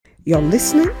You're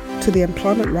listening to the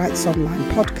Employment Rights Online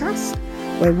podcast,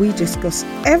 where we discuss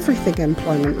everything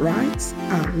employment rights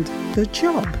and the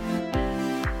job.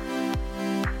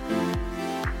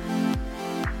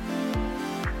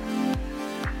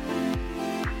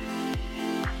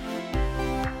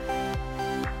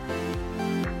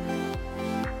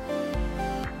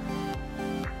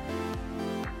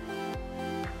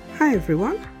 Hi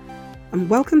everyone, and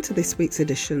welcome to this week's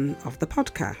edition of the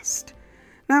podcast.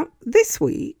 Now, this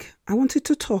week, I wanted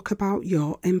to talk about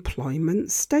your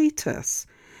employment status,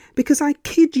 because I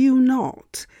kid you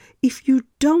not, if you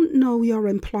don't know your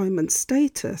employment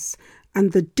status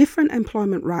and the different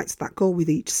employment rights that go with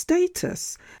each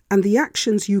status and the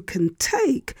actions you can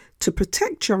take to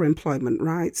protect your employment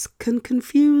rights can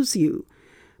confuse you,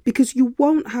 because you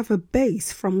won't have a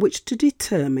base from which to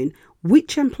determine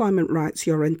which employment rights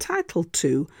you're entitled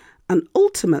to and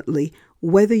ultimately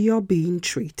whether you're being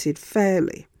treated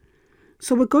fairly.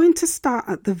 So we're going to start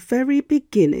at the very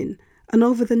beginning, and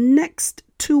over the next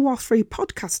 2 or 3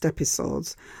 podcast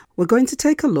episodes, we're going to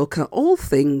take a look at all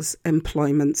things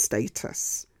employment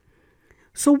status.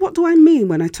 So what do I mean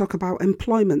when I talk about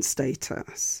employment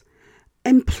status?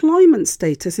 Employment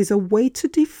status is a way to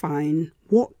define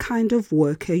what kind of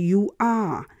worker you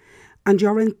are. And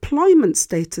your employment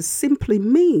status simply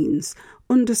means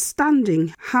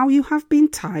understanding how you have been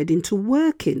tied into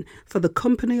working for the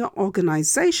company or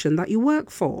organisation that you work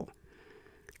for.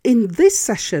 In this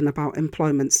session about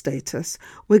employment status,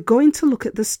 we're going to look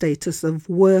at the status of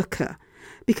worker,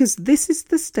 because this is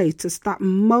the status that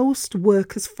most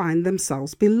workers find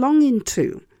themselves belonging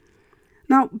to.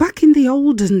 Now, back in the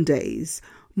olden days,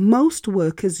 most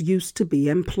workers used to be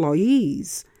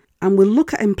employees, and we'll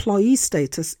look at employee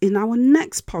status in our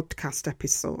next podcast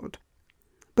episode.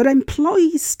 But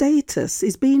employee status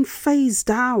is being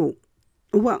phased out.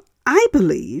 Well, I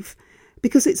believe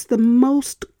because it's the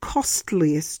most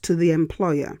costliest to the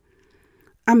employer,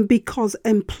 and because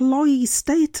employee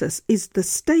status is the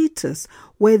status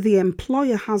where the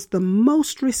employer has the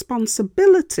most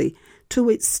responsibility to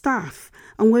its staff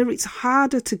and where it's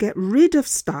harder to get rid of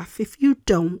staff if you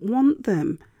don't want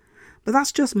them. But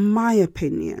that's just my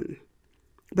opinion.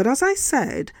 But as I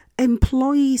said,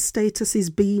 employee status is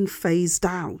being phased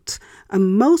out,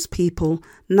 and most people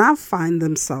now find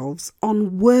themselves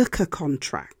on worker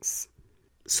contracts.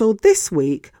 So this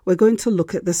week, we're going to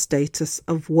look at the status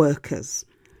of workers.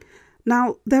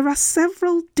 Now, there are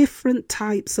several different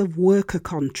types of worker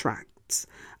contracts,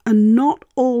 and not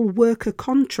all worker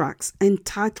contracts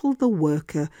entitle the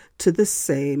worker to the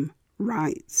same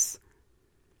rights.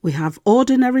 We have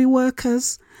ordinary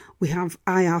workers, we have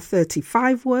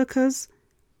IR35 workers,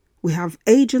 we have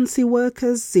agency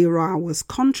workers, 0 hours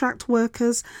contract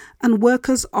workers, and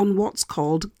workers on what's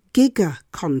called gig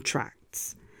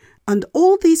contracts. And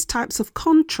all these types of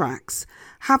contracts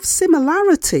have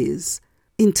similarities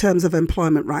in terms of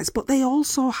employment rights, but they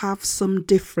also have some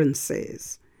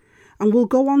differences. And we'll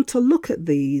go on to look at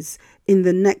these in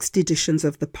the next editions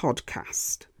of the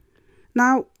podcast.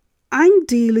 Now, I'm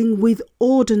dealing with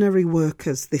ordinary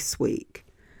workers this week,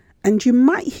 and you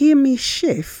might hear me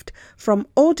shift from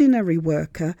ordinary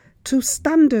worker to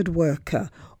standard worker,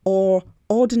 or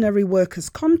ordinary workers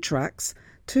contracts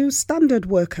to standard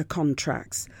worker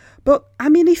contracts, but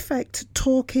I'm in effect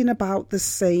talking about the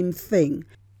same thing.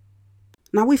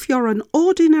 Now, if you're an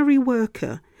ordinary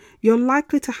worker, you're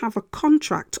likely to have a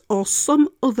contract or some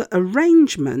other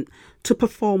arrangement to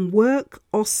perform work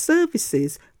or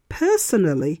services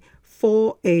personally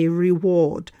for a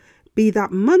reward, be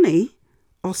that money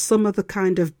or some other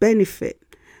kind of benefit.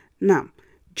 Now,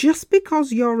 just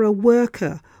because you're a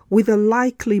worker with a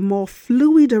likely more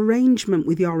fluid arrangement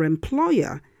with your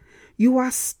employer, you are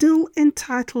still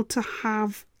entitled to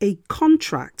have a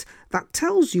contract that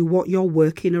tells you what your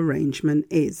working arrangement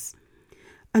is.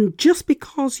 And just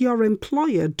because your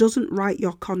employer doesn't write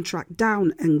your contract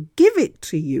down and give it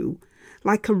to you,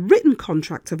 like a written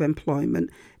contract of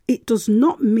employment, it does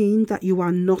not mean that you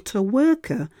are not a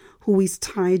worker who is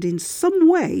tied in some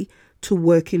way to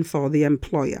working for the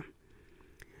employer.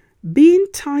 Being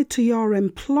tied to your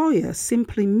employer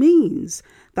simply means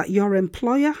that your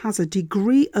employer has a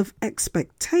degree of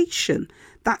expectation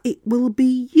that it will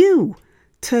be you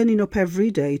turning up every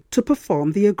day to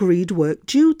perform the agreed work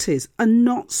duties and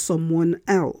not someone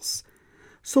else.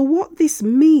 So what this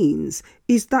means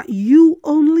is that you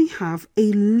only have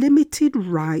a limited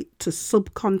right to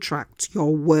subcontract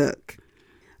your work.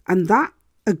 And that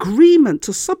agreement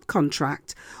to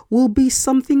subcontract will be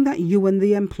something that you and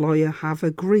the employer have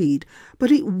agreed,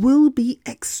 but it will be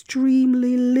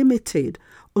extremely limited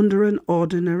under an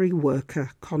ordinary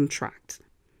worker contract.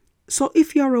 So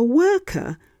if you're a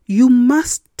worker, You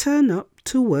must turn up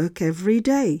to work every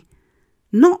day.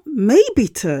 Not maybe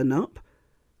turn up,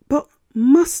 but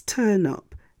must turn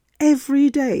up every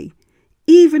day,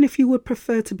 even if you would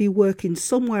prefer to be working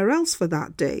somewhere else for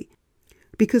that day,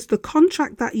 because the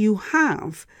contract that you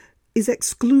have is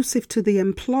exclusive to the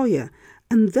employer,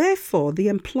 and therefore the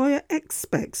employer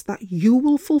expects that you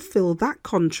will fulfill that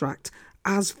contract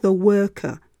as the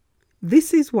worker.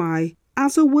 This is why,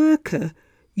 as a worker,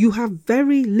 you have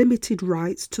very limited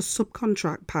rights to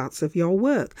subcontract parts of your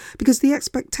work, because the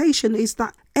expectation is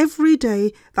that every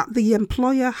day that the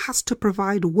employer has to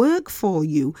provide work for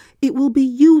you, it will be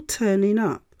you turning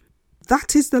up.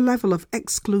 That is the level of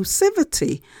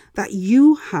exclusivity that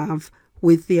you have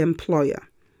with the employer.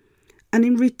 And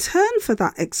in return for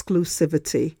that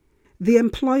exclusivity, the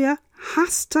employer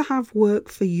has to have work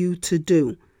for you to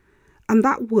do. And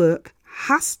that work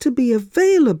has to be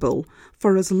available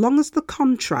for as long as the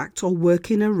contract or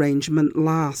working arrangement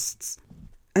lasts.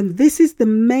 And this is the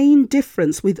main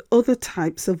difference with other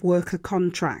types of worker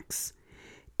contracts.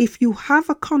 If you have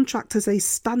a contract as a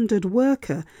standard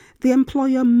worker, the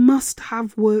employer must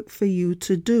have work for you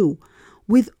to do.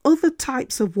 With other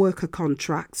types of worker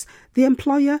contracts, the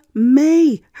employer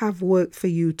may have work for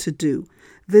you to do.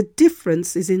 The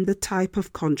difference is in the type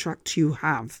of contract you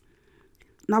have.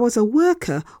 Now, as a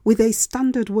worker with a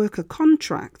standard worker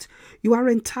contract, you are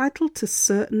entitled to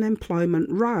certain employment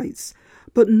rights,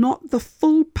 but not the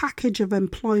full package of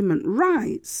employment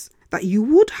rights that you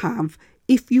would have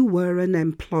if you were an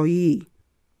employee.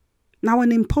 Now,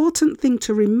 an important thing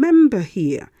to remember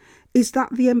here is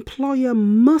that the employer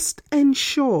must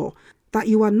ensure that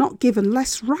you are not given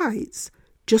less rights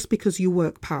just because you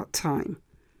work part-time.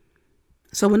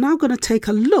 So we're now going to take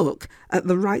a look at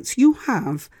the rights you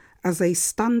have as a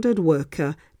standard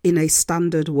worker in a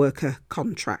standard worker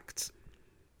contract.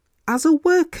 As a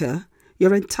worker,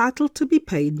 you're entitled to be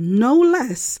paid no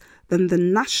less than the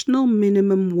national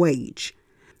minimum wage.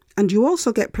 And you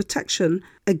also get protection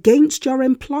against your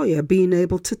employer being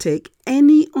able to take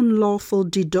any unlawful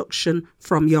deduction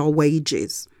from your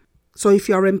wages. So if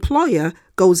your employer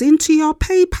goes into your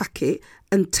pay packet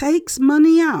and takes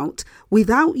money out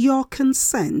without your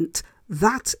consent,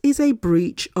 that is a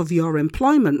breach of your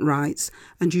employment rights,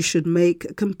 and you should make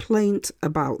a complaint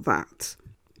about that.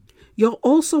 You're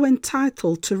also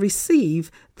entitled to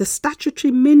receive the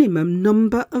statutory minimum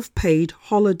number of paid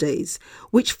holidays,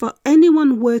 which for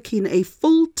anyone working a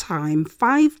full-time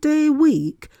 5-day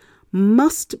week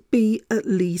must be at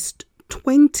least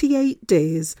 28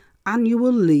 days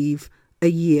annual leave a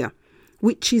year,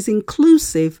 which is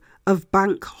inclusive of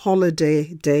bank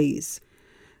holiday days.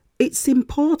 It's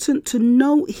important to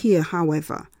note here,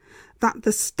 however, that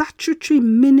the statutory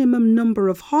minimum number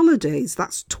of holidays,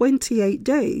 that's 28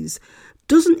 days,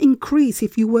 doesn't increase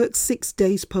if you work 6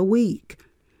 days per week.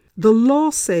 The law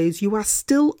says you are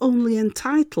still only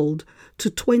entitled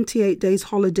to 28 days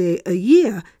holiday a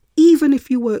year, even if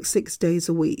you work 6 days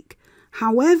a week.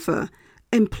 However,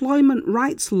 employment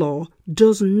rights law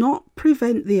does not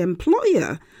prevent the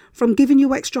employer from giving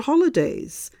you extra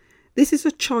holidays. This is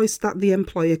a choice that the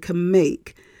employer can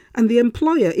make, and the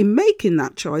employer, in making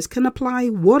that choice, can apply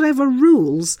whatever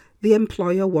rules the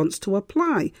employer wants to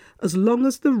apply, as long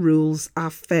as the rules are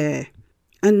fair.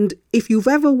 And if you've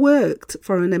ever worked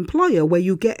for an employer where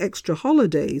you get extra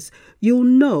holidays, you'll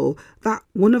know that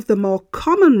one of the more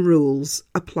common rules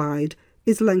applied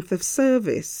is length of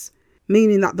service,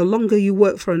 meaning that the longer you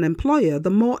work for an employer, the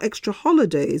more extra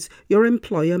holidays your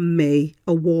employer may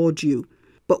award you.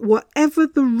 But whatever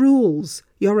the rules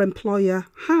your employer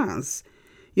has,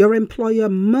 your employer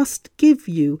must give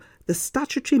you the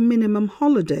statutory minimum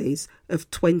holidays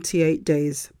of 28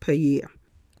 days per year.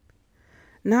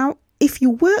 Now, if you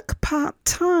work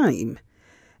part-time,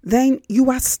 then you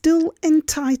are still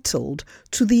entitled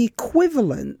to the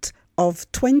equivalent of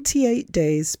 28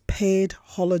 days paid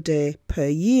holiday per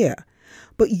year.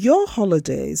 But your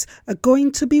holidays are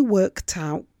going to be worked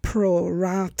out pro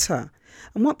rata.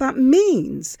 And what that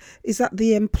means is that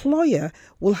the employer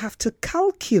will have to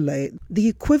calculate the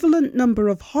equivalent number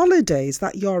of holidays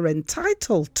that you're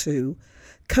entitled to,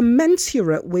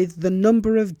 commensurate with the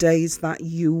number of days that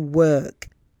you work.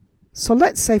 So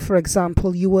let's say, for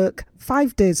example, you work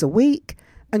 5 days a week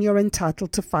and you're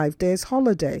entitled to 5 days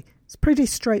holiday. It's pretty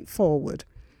straightforward.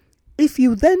 If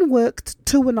you then worked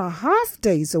 2.5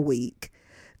 days a week,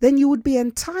 then you would be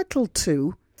entitled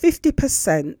to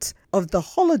 50% of the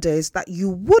holidays that you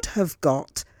would have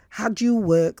got had you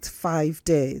worked 5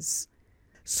 days.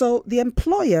 So the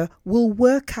employer will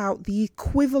work out the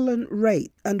equivalent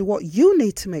rate, and what you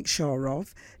need to make sure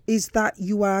of is that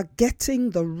you are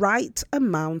getting the right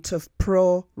amount of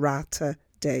pro rata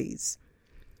days.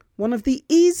 One of the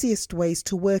easiest ways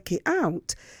to work it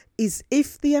out is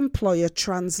if the employer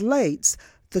translates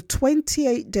the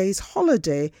 28 days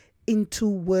holiday into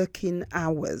working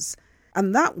hours.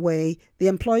 And that way, the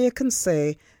employer can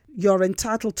say, you're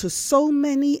entitled to so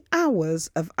many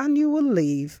hours of annual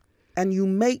leave, and you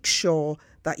make sure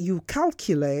that you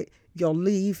calculate your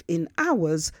leave in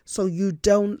hours so you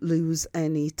don't lose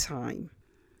any time.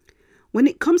 When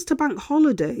it comes to bank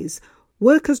holidays,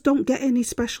 workers don't get any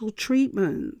special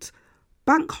treatment.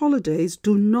 Bank holidays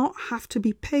do not have to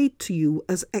be paid to you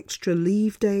as extra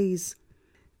leave days.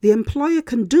 The employer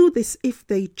can do this if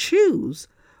they choose,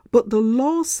 but the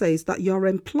law says that your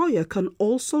employer can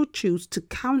also choose to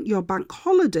count your bank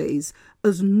holidays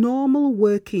as normal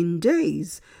working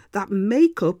days that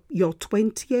make up your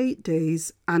 28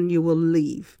 days annual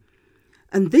leave.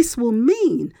 And this will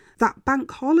mean that bank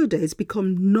holidays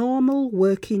become normal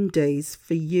working days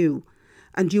for you,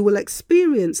 and you will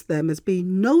experience them as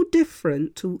being no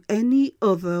different to any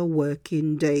other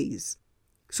working days.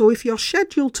 So if you're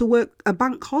scheduled to work a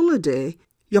bank holiday,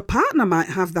 your partner might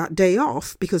have that day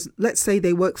off because let's say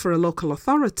they work for a local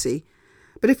authority.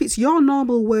 But if it's your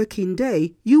normal working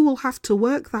day, you will have to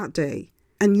work that day.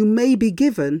 And you may be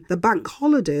given the bank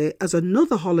holiday as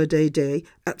another holiday day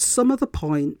at some other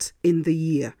point in the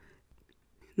year.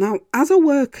 Now, as a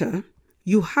worker,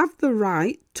 you have the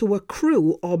right to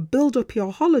accrue or build up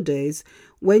your holidays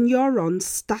when you're on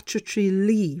statutory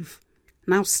leave.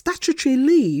 Now, statutory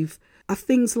leave are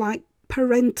things like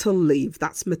parental leave,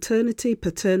 that's maternity,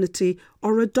 paternity,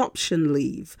 or adoption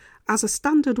leave. As a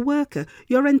standard worker,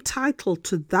 you're entitled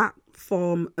to that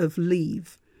form of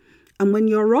leave. And when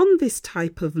you're on this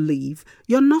type of leave,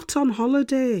 you're not on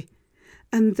holiday.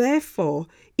 And therefore,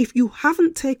 if you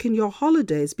haven't taken your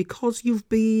holidays because you've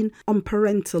been on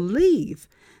parental leave,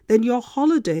 then your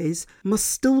holidays must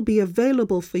still be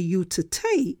available for you to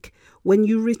take when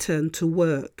you return to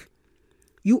work.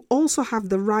 You also have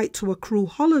the right to accrue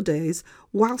holidays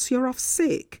whilst you're off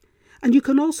sick. And you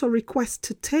can also request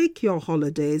to take your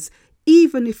holidays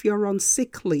even if you're on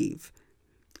sick leave.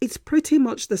 It's pretty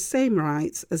much the same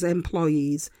rights as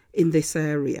employees in this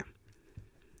area.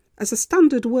 As a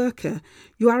standard worker,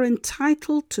 you are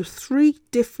entitled to 3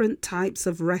 different types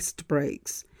of rest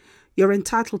breaks. You're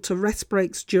entitled to rest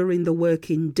breaks during the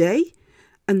working day,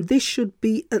 and this should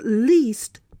be at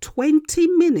least 20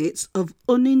 minutes of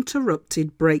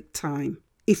uninterrupted break time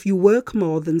if you work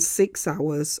more than 6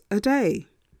 hours a day.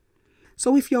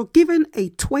 So if you're given a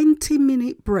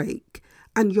 20-minute break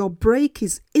and your break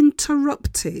is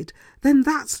interrupted, then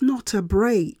that's not a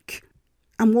break.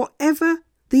 And whatever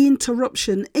the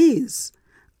interruption is,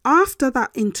 after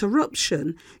that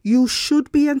interruption, you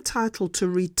should be entitled to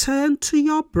return to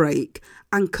your break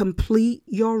and complete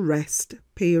your rest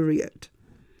period.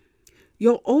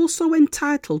 You're also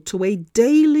entitled to a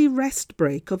daily rest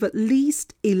break of at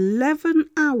least 11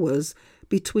 hours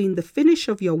between the finish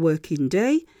of your working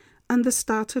day and the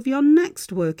start of your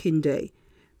next working day.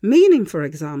 Meaning, for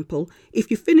example,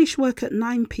 if you finish work at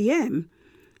 9 p.m,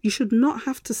 you should not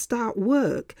have to start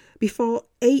work before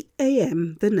 8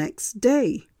 a.m. the next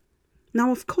day.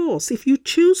 Now, of course, if you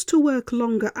choose to work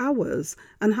longer hours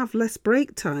and have less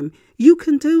break time, you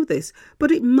can do this,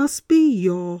 but it must be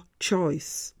your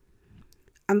choice.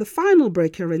 And the final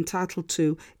break you're entitled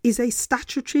to is a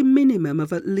statutory minimum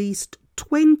of at least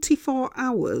 24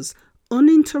 hours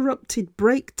uninterrupted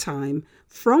break time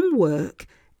from work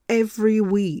every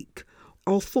week,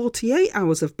 or 48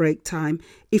 hours of break time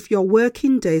if your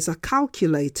working days are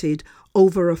calculated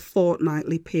over a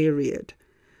fortnightly period.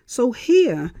 So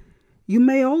here, you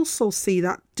may also see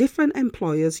that different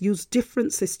employers use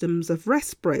different systems of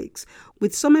rest breaks,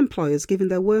 with some employers giving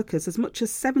their workers as much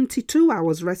as 72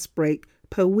 hours rest break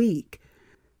per week.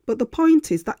 But the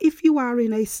point is that if you are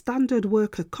in a standard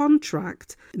worker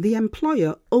contract, the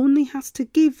employer only has to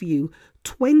give you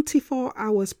 24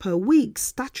 hours per week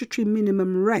statutory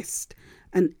minimum rest,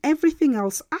 and everything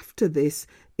else after this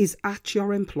is at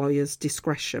your employer's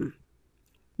discretion.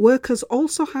 Workers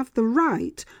also have the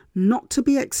right not to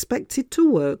be expected to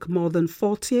work more than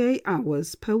 48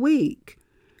 hours per week.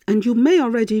 And you may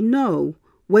already know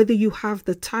whether you have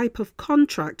the type of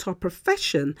contract or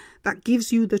profession that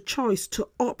gives you the choice to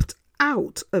opt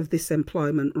out of this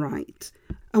employment right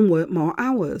and work more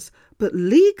hours. But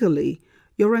legally,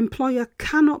 your employer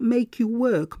cannot make you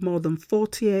work more than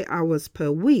 48 hours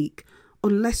per week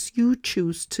unless you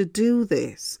choose to do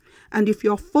this. And if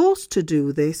you're forced to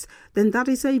do this, then that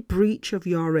is a breach of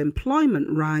your employment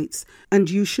rights and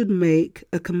you should make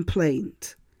a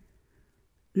complaint.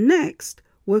 Next,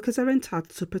 workers are entitled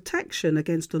to protection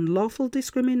against unlawful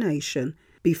discrimination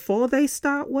before they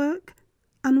start work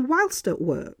and whilst at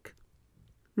work.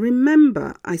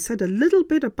 Remember, I said a little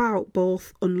bit about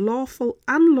both unlawful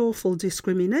and lawful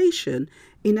discrimination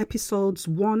in episodes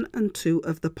 1 and 2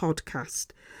 of the podcast.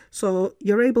 So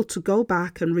you're able to go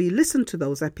back and re-listen to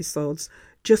those episodes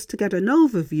just to get an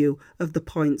overview of the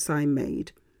points I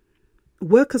made.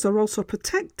 Workers are also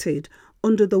protected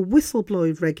under the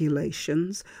whistleblowing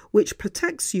regulations, which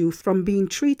protects you from being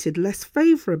treated less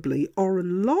favourably or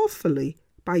unlawfully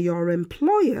by your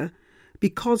employer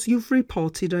because you've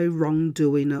reported a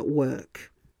wrongdoing at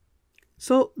work.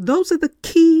 So those are the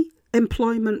key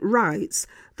employment rights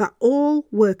that all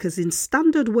workers in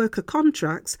standard worker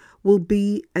contracts will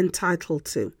be entitled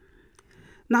to.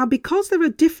 Now, because there are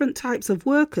different types of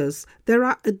workers, there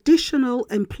are additional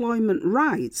employment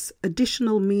rights,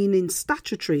 additional meaning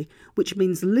statutory, which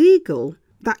means legal,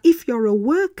 that if you're a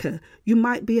worker, you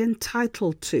might be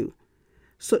entitled to,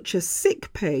 such as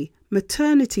sick pay,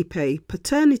 maternity pay,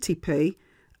 paternity pay,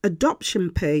 adoption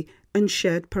pay, and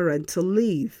shared parental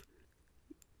leave.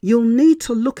 You'll need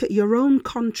to look at your own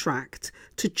contract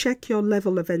to check your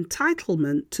level of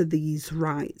entitlement to these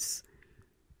rights.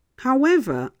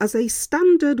 However, as a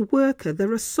standard worker,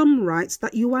 there are some rights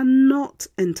that you are not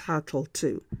entitled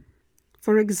to.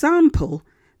 For example,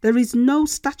 there is no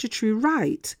statutory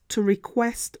right to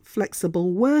request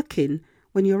flexible working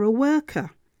when you're a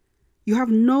worker. You have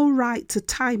no right to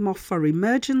time off for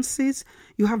emergencies.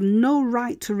 You have no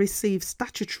right to receive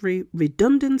statutory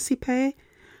redundancy pay.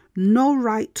 No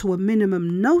right to a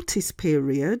minimum notice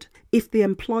period if the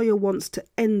employer wants to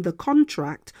end the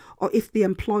contract or if the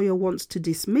employer wants to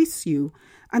dismiss you,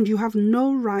 and you have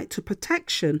no right to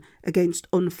protection against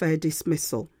unfair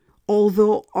dismissal.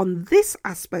 Although on this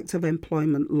aspect of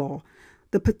employment law,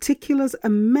 the particulars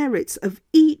and merits of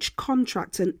each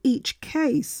contract and each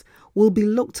case will be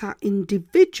looked at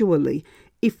individually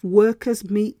if workers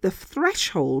meet the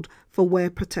threshold for where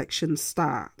protections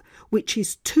start, which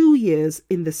is 2 years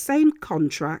in the same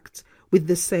contract with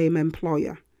the same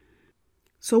employer.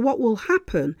 So what will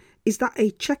happen is that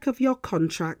a check of your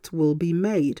contract will be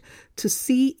made to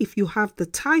see if you have the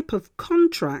type of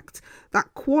contract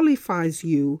that qualifies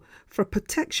you for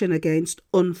protection against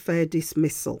unfair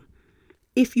dismissal.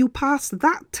 If you pass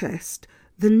that test,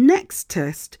 the next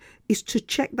test is to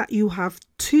check that you have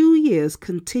 2 years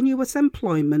continuous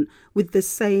employment with the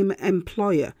same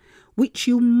employer, which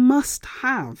you must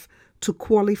have to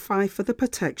qualify for the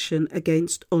protection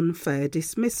against unfair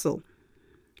dismissal.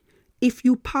 If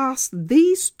you pass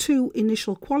these 2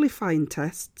 initial qualifying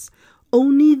tests,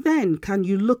 only then can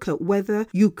you look at whether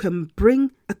you can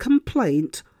bring a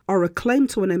complaint or a claim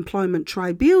to an employment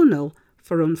tribunal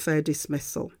for unfair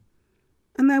dismissal.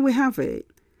 And there we have it.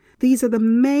 These are the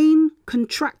main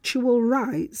contractual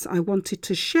rights I wanted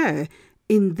to share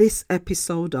in this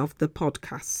episode of the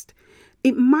podcast.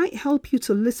 It might help you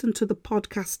to listen to the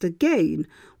podcast again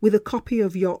with a copy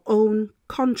of your own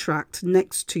contract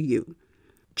next to you,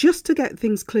 just to get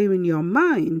things clear in your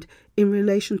mind in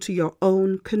relation to your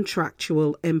own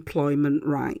contractual employment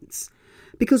rights.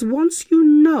 Because once you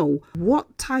know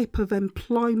what type of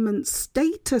employment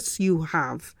status you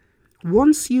have,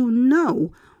 once you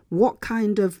know what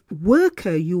kind of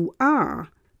worker you are,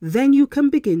 then you can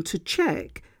begin to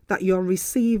check that you're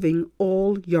receiving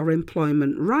all your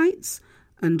employment rights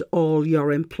and all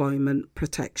your employment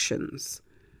protections.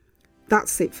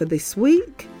 That's it for this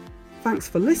week. Thanks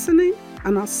for listening,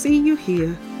 and I'll see you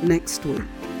here next week.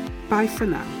 Bye for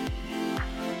now.